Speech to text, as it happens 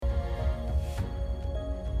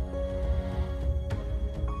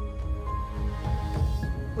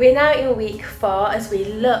We're now in week 4 as we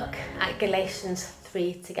look at Galatians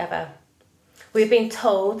 3 together. We've been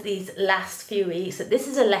told these last few weeks that this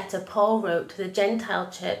is a letter Paul wrote to the Gentile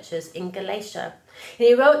churches in Galatia. And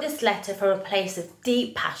he wrote this letter from a place of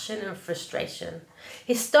deep passion and frustration.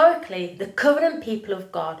 Historically, the covenant people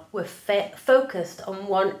of God were focused on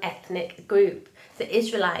one ethnic group, the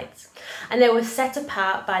Israelites, and they were set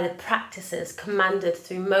apart by the practices commanded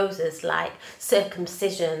through Moses, like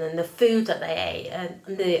circumcision and the food that they ate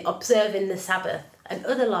and the observing the Sabbath and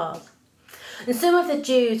other laws. And some of the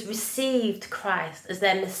Jews received Christ as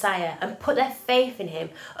their Messiah and put their faith in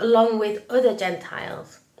him along with other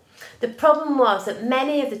Gentiles. The problem was that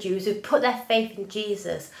many of the Jews who put their faith in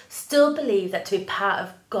Jesus still believed that to be part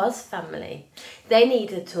of God's family, they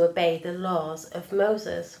needed to obey the laws of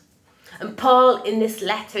Moses. And Paul in this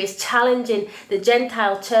letter is challenging the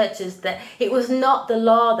Gentile churches that it was not the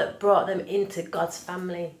law that brought them into God's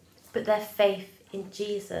family, but their faith in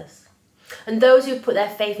Jesus. And those who put their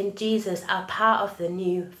faith in Jesus are part of the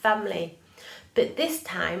new family, but this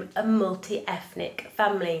time a multi-ethnic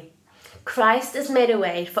family. Christ has made a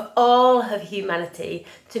way for all of humanity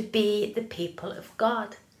to be the people of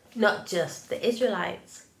God, not just the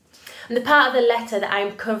Israelites. And the part of the letter that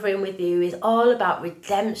I'm covering with you is all about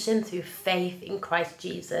redemption through faith in Christ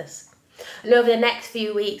Jesus. And over the next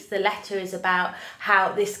few weeks, the letter is about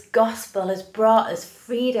how this gospel has brought us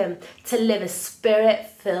freedom to live a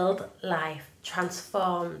spirit-filled life,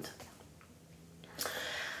 transformed.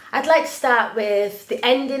 I'd like to start with the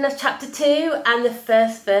ending of chapter 2 and the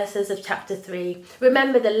first verses of chapter 3.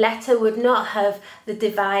 Remember, the letter would not have the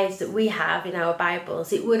divides that we have in our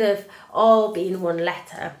Bibles. It would have all been one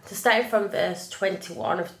letter. So starting from verse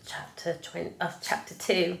 21 of chapter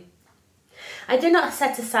 2. I do not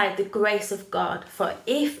set aside the grace of God, for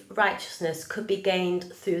if righteousness could be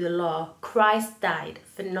gained through the law, Christ died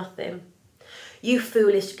for nothing. You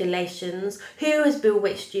foolish Galatians, who has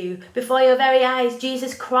bewitched you? Before your very eyes,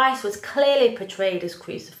 Jesus Christ was clearly portrayed as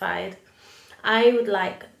crucified. I would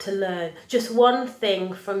like to learn just one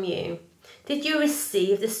thing from you. Did you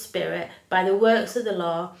receive the Spirit by the works of the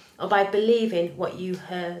law or by believing what you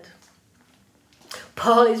heard?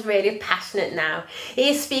 Paul is really passionate now. He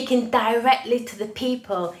is speaking directly to the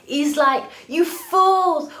people. He's like, you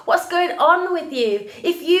fools, what's going on with you?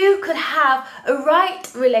 If you could have a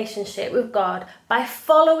right relationship with God by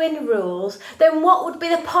following rules, then what would be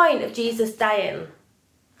the point of Jesus dying?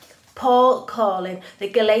 Paul calling the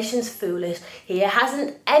Galatians foolish here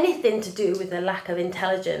hasn't anything to do with the lack of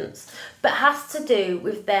intelligence, but has to do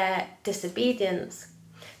with their disobedience.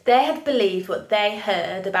 They had believed what they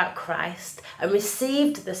heard about Christ and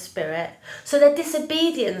received the Spirit, so their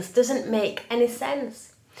disobedience doesn't make any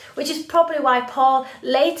sense. Which is probably why Paul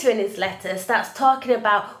later in his letter starts talking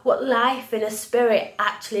about what life in a spirit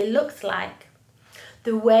actually looks like.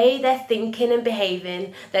 The way they're thinking and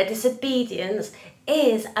behaving, their disobedience,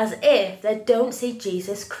 is as if they don't see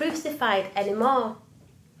Jesus crucified anymore.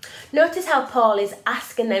 Notice how Paul is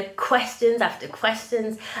asking them questions after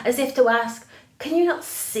questions, as if to ask, can you not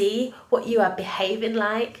see what you are behaving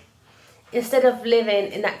like? Instead of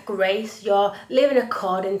living in that grace, you're living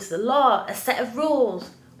according to the law, a set of rules.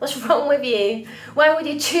 What's wrong with you? Why would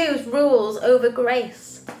you choose rules over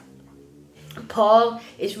grace? Paul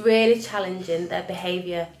is really challenging their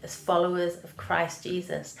behaviour as followers of Christ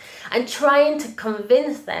Jesus and trying to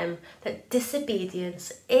convince them that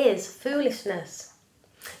disobedience is foolishness.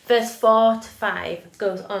 Verse 4 to 5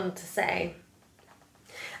 goes on to say,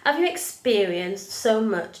 have you experienced so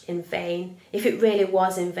much in vain, if it really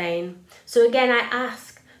was in vain? So again I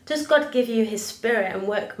ask, does God give you his Spirit and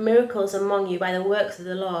work miracles among you by the works of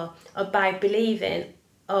the law, or by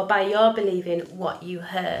your believing what you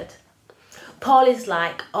heard? Paul is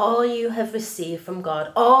like, all you have received from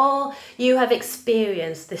God, all you have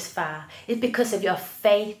experienced this far is because of your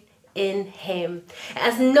faith in him. It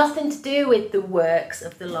has nothing to do with the works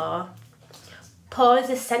of the law. Paul is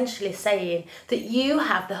essentially saying that you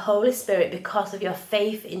have the Holy Spirit because of your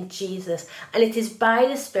faith in Jesus, and it is by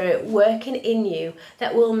the Spirit working in you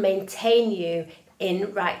that will maintain you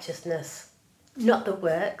in righteousness, not the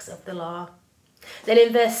works of the law. Then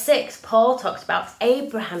in verse 6, Paul talks about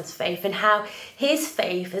Abraham's faith and how his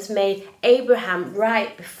faith has made Abraham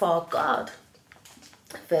right before God.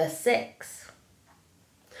 Verse 6.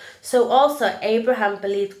 So also Abraham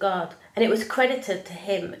believed God, and it was credited to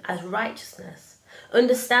him as righteousness.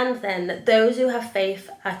 Understand then that those who have faith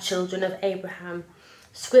are children of Abraham.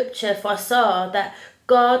 Scripture foresaw that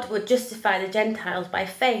God would justify the Gentiles by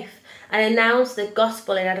faith and announce the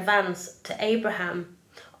gospel in advance to Abraham.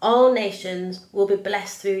 All nations will be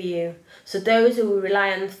blessed through you. So those who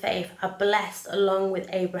rely on faith are blessed along with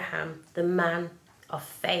Abraham, the man of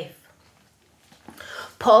faith.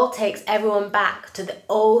 Paul takes everyone back to the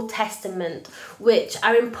Old Testament, which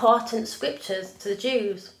are important scriptures to the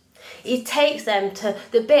Jews. He takes them to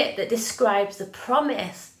the bit that describes the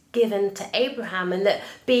promise given to Abraham, and that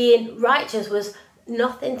being righteous was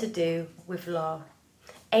nothing to do with law.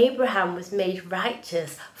 Abraham was made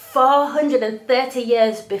righteous 430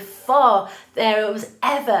 years before there was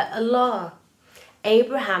ever a law.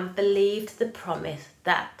 Abraham believed the promise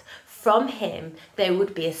that from him there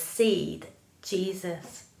would be a seed,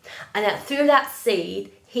 Jesus, and that through that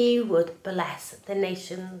seed he would bless the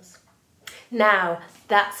nations. Now,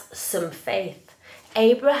 that's some faith.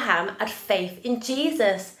 Abraham had faith in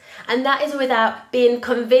Jesus, and that is without being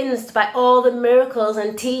convinced by all the miracles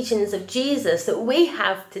and teachings of Jesus that we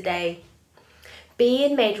have today.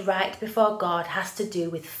 Being made right before God has to do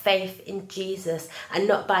with faith in Jesus and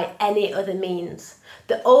not by any other means.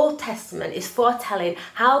 The Old Testament is foretelling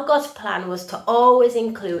how God's plan was to always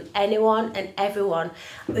include anyone and everyone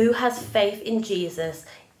who has faith in Jesus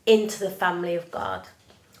into the family of God.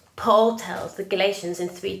 Paul tells the Galatians in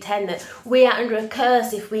 3:10 that we are under a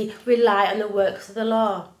curse if we rely on the works of the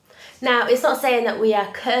law. Now, it's not saying that we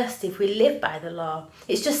are cursed if we live by the law.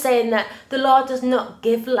 It's just saying that the law does not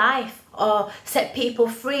give life or set people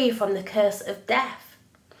free from the curse of death.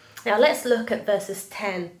 Now, let's look at verses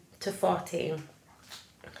 10 to 14.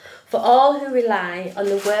 For all who rely on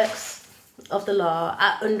the works of the law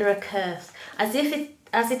are under a curse, as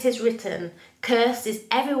it is written, cursed is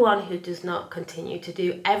everyone who does not continue to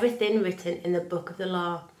do everything written in the book of the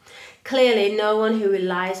law. Clearly, no one who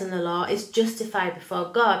relies on the law is justified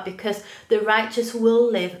before God, because the righteous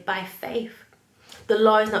will live by faith. The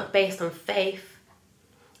law is not based on faith.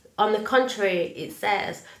 On the contrary, it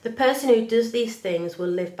says, the person who does these things will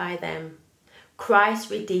live by them. Christ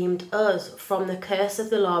redeemed us from the curse of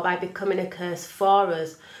the law by becoming a curse for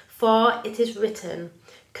us. For it is written,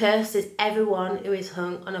 cursed is everyone who is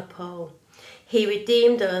hung on a pole. He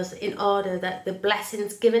redeemed us in order that the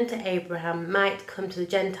blessings given to Abraham might come to the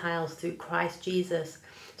Gentiles through Christ Jesus,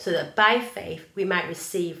 so that by faith we might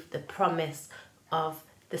receive the promise of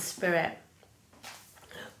the Spirit.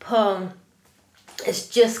 Paul is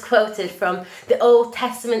just quoted from the Old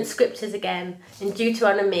Testament scriptures again in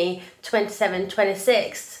Deuteronomy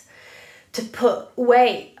 27:26 to put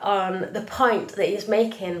weight on the point that he's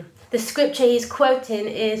making. The scripture he's quoting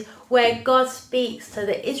is where God speaks to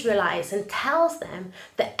the Israelites and tells them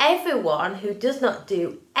that everyone who does not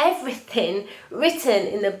do everything written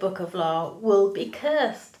in the book of law will be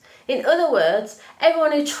cursed. In other words,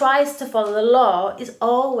 everyone who tries to follow the law is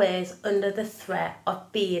always under the threat of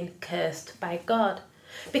being cursed by God.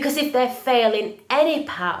 Because if they fail in any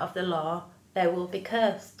part of the law, they will be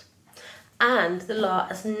cursed. And the law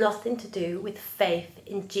has nothing to do with faith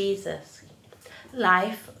in Jesus.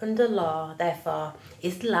 Life under law, therefore,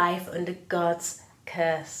 is life under God's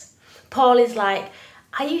curse. Paul is like,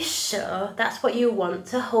 are you sure that's what you want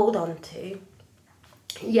to hold on to?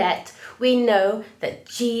 Yet we know that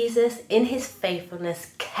Jesus, in his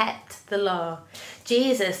faithfulness, kept the law.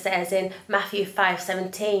 Jesus says in Matthew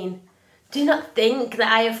 5:17, do not think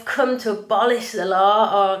that I have come to abolish the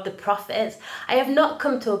law or the prophets. I have not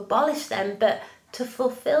come to abolish them, but to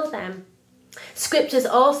fulfill them. Scriptures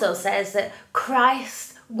also says that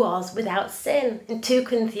Christ was without sin. In 2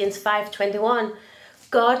 Corinthians 5:21,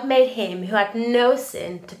 God made him who had no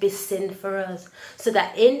sin to be sin for us, so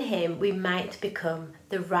that in him we might become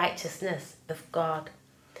the righteousness of God.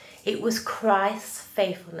 It was Christ's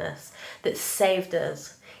faithfulness that saved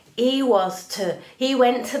us. He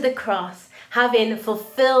went to the cross, having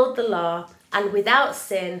fulfilled the law, and without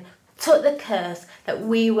sin took the curse that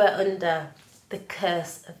we were under, the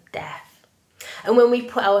curse of death. And when we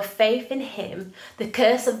put our faith in him, the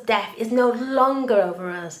curse of death is no longer over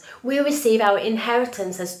us. We receive our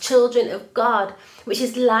inheritance as children of God, which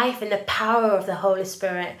is life in the power of the Holy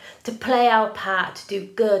Spirit, to play our part, to do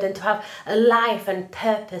good, and to have a life and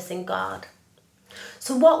purpose in God.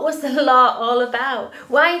 So what was the law all about?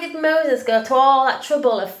 Why did Moses go to all that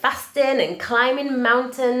trouble of fasting and climbing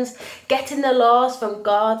mountains, getting the laws from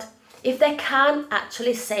God, if they can't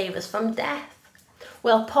actually save us from death?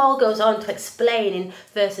 Well, Paul goes on to explain in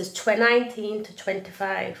verses 19 to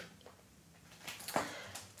 25.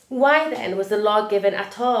 Why then was the law given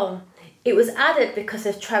at all? It was added because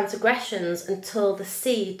of transgressions until the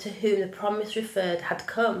seed to whom the promise referred had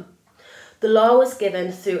come. The law was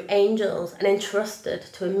given through angels and entrusted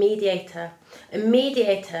to a mediator. A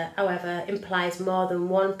mediator, however, implies more than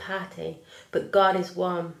one party, but God is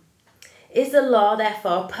one. Is the law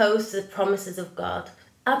therefore opposed to the promises of God?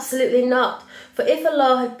 Absolutely not. For if a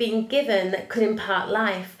law had been given that could impart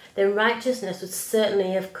life, then righteousness would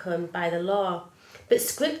certainly have come by the law. But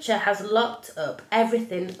Scripture has locked up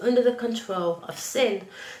everything under the control of sin,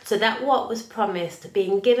 so that what was promised,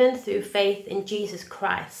 being given through faith in Jesus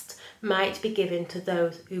Christ, might be given to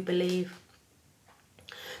those who believe.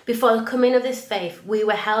 Before the coming of this faith, we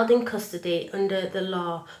were held in custody under the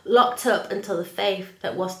law, locked up until the faith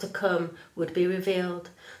that was to come would be revealed.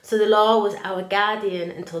 So the law was our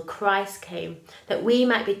guardian until Christ came, that we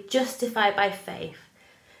might be justified by faith.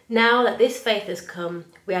 Now that this faith has come,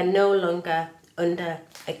 we are no longer under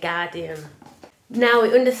a guardian. Now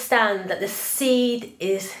we understand that the seed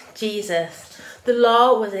is Jesus. The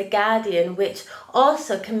law was a guardian, which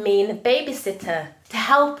also can mean a babysitter, to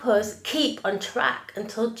help us keep on track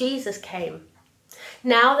until Jesus came.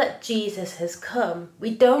 Now that Jesus has come, we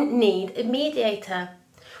don't need a mediator.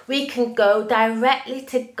 We can go directly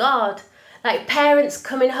to God. Like parents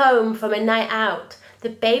coming home from a night out, the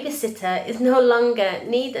babysitter is no longer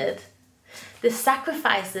needed. The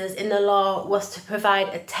sacrifices in the law was to provide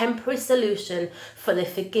a temporary solution for the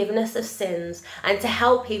forgiveness of sins and to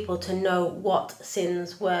help people to know what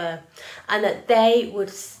sins were, and that they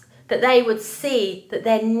would see that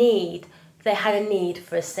they had a need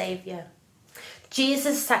for a saviour.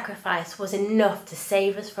 Jesus' sacrifice was enough to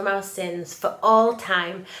save us from our sins for all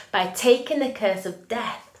time by taking the curse of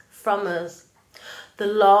death from us. The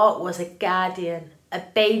law was a guardian, a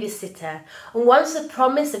babysitter, and once the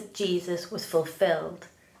promise of Jesus was fulfilled,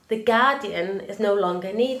 the guardian is no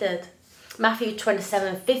longer needed. Matthew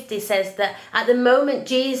 27:50 says that at the moment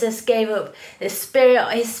Jesus gave up his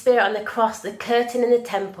spirit on the cross, the curtain in the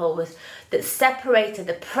temple that separated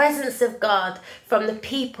the presence of God from the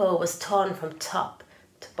people was torn from top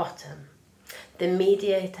to bottom. The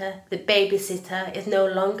mediator, the babysitter, is no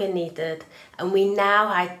longer needed, and we now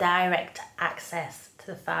have direct access to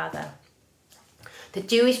the Father. The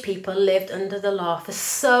Jewish people lived under the law for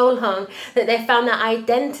so long that they found their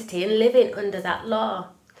identity in living under that law.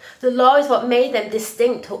 The law is what made them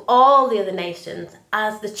distinct to all the other nations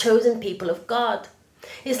as the chosen people of God.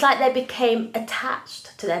 It's like they became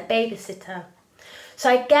attached to their babysitter. So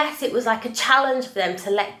I guess it was like a challenge for them to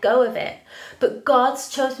let go of it. But God's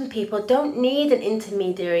chosen people don't need an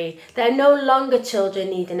intermediary. They're no longer children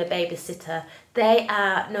needing a babysitter. They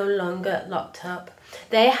are no longer locked up.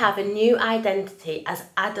 They have a new identity as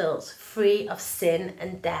adults free of sin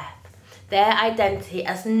and death. Their identity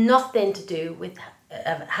has nothing to do with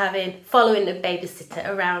following a babysitter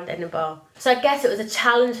around anymore. So I guess it was a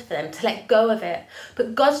challenge for them to let go of it.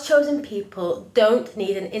 But God's chosen people don't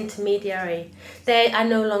need an intermediary. They are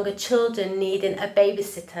no longer children needing a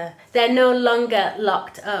babysitter. They're no longer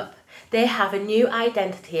locked up. They have a new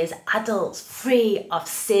identity as adults free of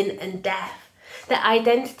sin and death. Their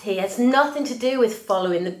identity has nothing to do with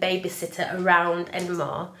following the babysitter around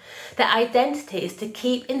anymore. Their identity is to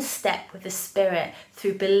keep in step with the Spirit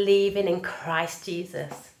through believing in Christ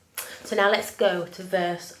Jesus. So now let's go to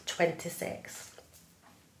verse 26.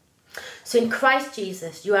 So in Christ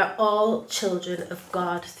Jesus, you are all children of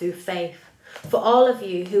God through faith. For all of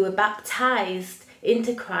you who were baptized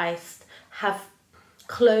into Christ have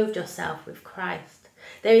clothed yourself with Christ.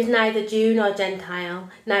 There is neither Jew nor Gentile,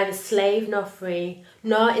 neither slave nor free,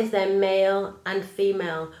 nor is there male and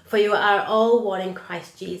female, for you are all one in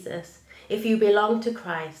Christ Jesus. If you belong to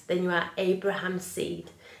Christ, then you are Abraham's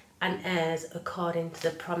seed and heirs according to the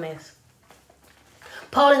promise.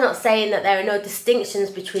 Paul is not saying that there are no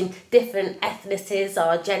distinctions between different ethnicities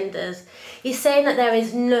or genders. He's saying that there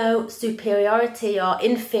is no superiority or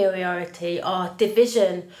inferiority or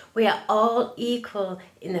division. We are all equal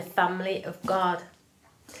in the family of God.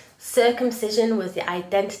 Circumcision was the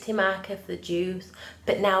identity marker for the Jews,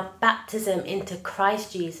 but now baptism into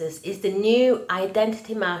Christ Jesus is the new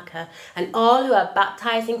identity marker, and all who are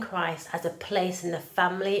baptized in Christ has a place in the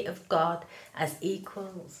family of God as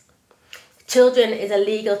equals. Children is a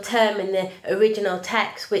legal term in the original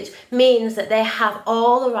text, which means that they have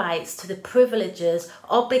all the rights to the privileges,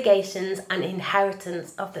 obligations, and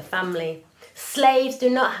inheritance of the family. Slaves do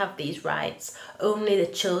not have these rights, only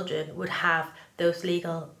the children would have those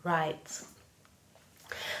legal rights.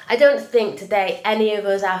 I don't think today any of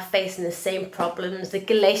us are facing the same problems the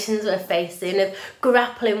Galatians were facing of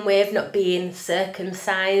grappling with not being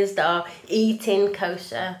circumcised or eating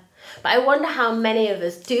kosher. But I wonder how many of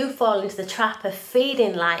us do fall into the trap of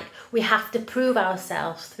feeling like we have to prove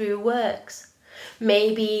ourselves through works.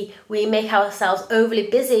 Maybe we make ourselves overly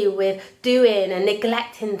busy with doing and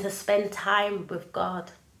neglecting to spend time with God.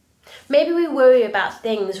 Maybe we worry about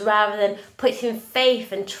things rather than putting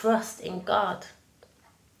faith and trust in God.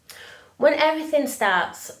 When everything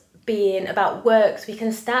starts being about works, we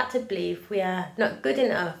can start to believe we are not good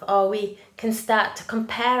enough, or we can start to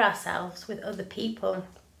compare ourselves with other people.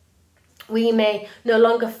 We may no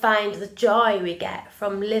longer find the joy we get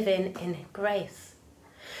from living in grace.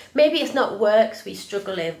 Maybe it's not works we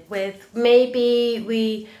struggle with. Maybe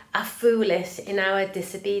we are foolish in our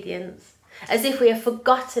disobedience, as if we have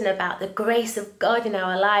forgotten about the grace of God in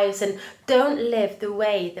our lives and don't live the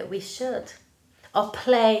way that we should, or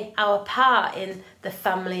play our part in the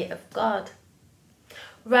family of God.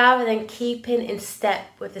 Rather than keeping in step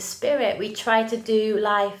with the Spirit, we try to do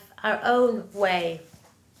life our own way.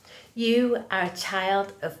 You are a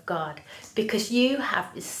child of God because you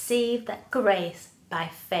have received that grace by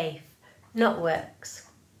faith, not works.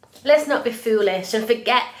 Let's not be foolish and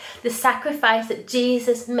forget the sacrifice that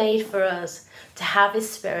Jesus made for us to have his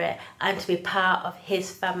Spirit and to be part of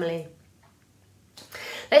his family.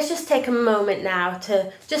 Let's just take a moment now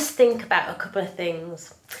to just think about a couple of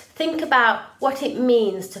things. Think about what it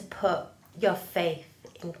means to put your faith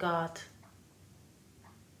in God.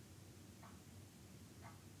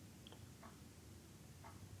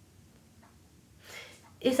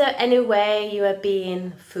 Is there any way you are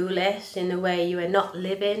being foolish, in a way you are not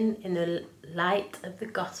living in the light of the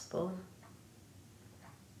gospel?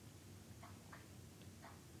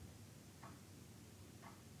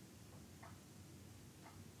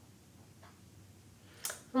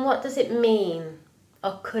 And what does it mean,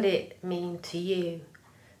 or could it mean to you,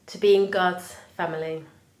 to be in God's family?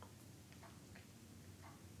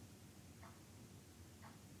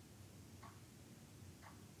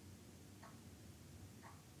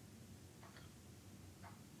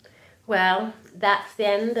 Well, that's the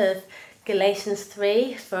end of Galatians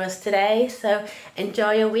 3 for us today. So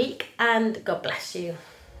enjoy your week and God bless you.